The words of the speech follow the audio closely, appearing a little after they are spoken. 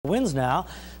winds now.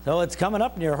 So it's coming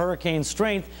up near hurricane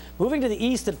strength, moving to the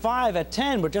east at 5, at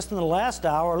 10, but just in the last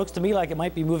hour, it looks to me like it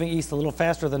might be moving east a little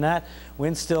faster than that.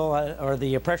 Wind still, or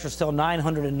the pressure still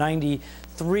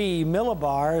 993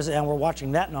 millibars, and we're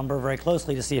watching that number very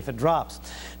closely to see if it drops.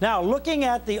 Now, looking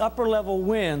at the upper level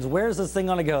winds, where's this thing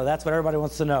going to go? That's what everybody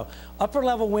wants to know. Upper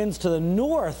level winds to the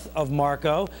north of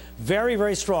Marco, very,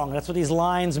 very strong. That's what these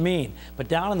lines mean. But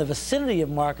down in the vicinity of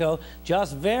Marco,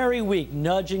 just very weak,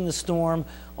 nudging the storm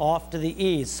off to the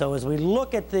east. So as we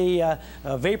look at the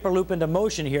vapor loop into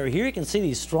motion here you can see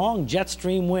these strong jet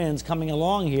stream winds coming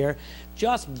along here,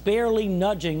 just barely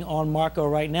nudging on Marco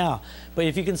right now. But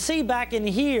if you can see back in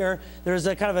here, there's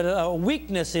a kind of a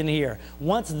weakness in here.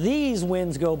 Once these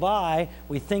winds go by,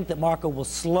 we think that Marco will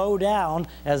slow down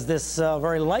as this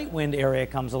very light wind area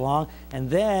comes along, and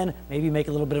then maybe make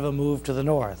a little bit of a move to the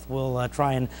north. We'll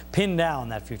try and pin down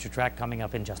that future track coming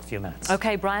up in just a few minutes.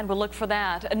 Okay, Brian, we'll look for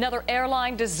that. Another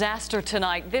airline disaster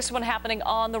tonight. This one happening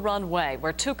on the runway,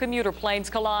 where 2 commuter planes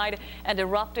collide and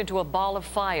erupt into a ball of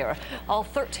fire. All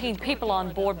 13 people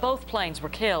on board both planes were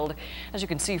killed. As you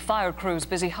can see, fire crews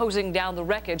busy hosing down the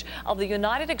wreckage of the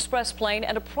United Express plane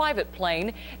and a private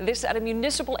plane. This at a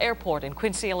municipal airport in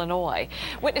Quincy, Illinois.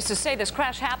 Witnesses say this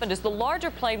crash happened as the larger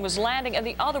plane was landing and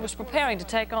the other was preparing to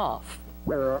take off.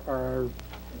 There are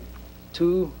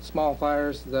 2 small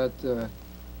fires that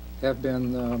have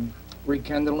been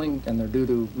rekindling, and they're due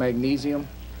to magnesium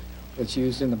that's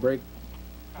used in the brake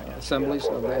assemblies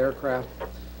of the aircraft.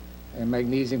 And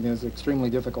magnesium is extremely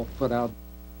difficult to put out.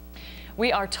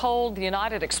 We are told the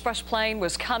United Express plane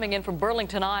was coming in from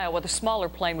Burlington, Iowa. The smaller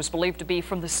plane was believed to be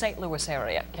from the St. Louis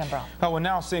area. Ken Brown. We're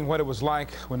now seeing what it was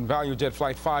like when ValueJet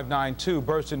Flight 592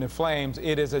 burst into flames.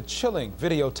 It is a chilling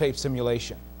videotape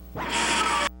simulation.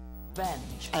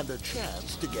 And a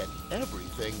chance to get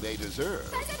everything they deserve.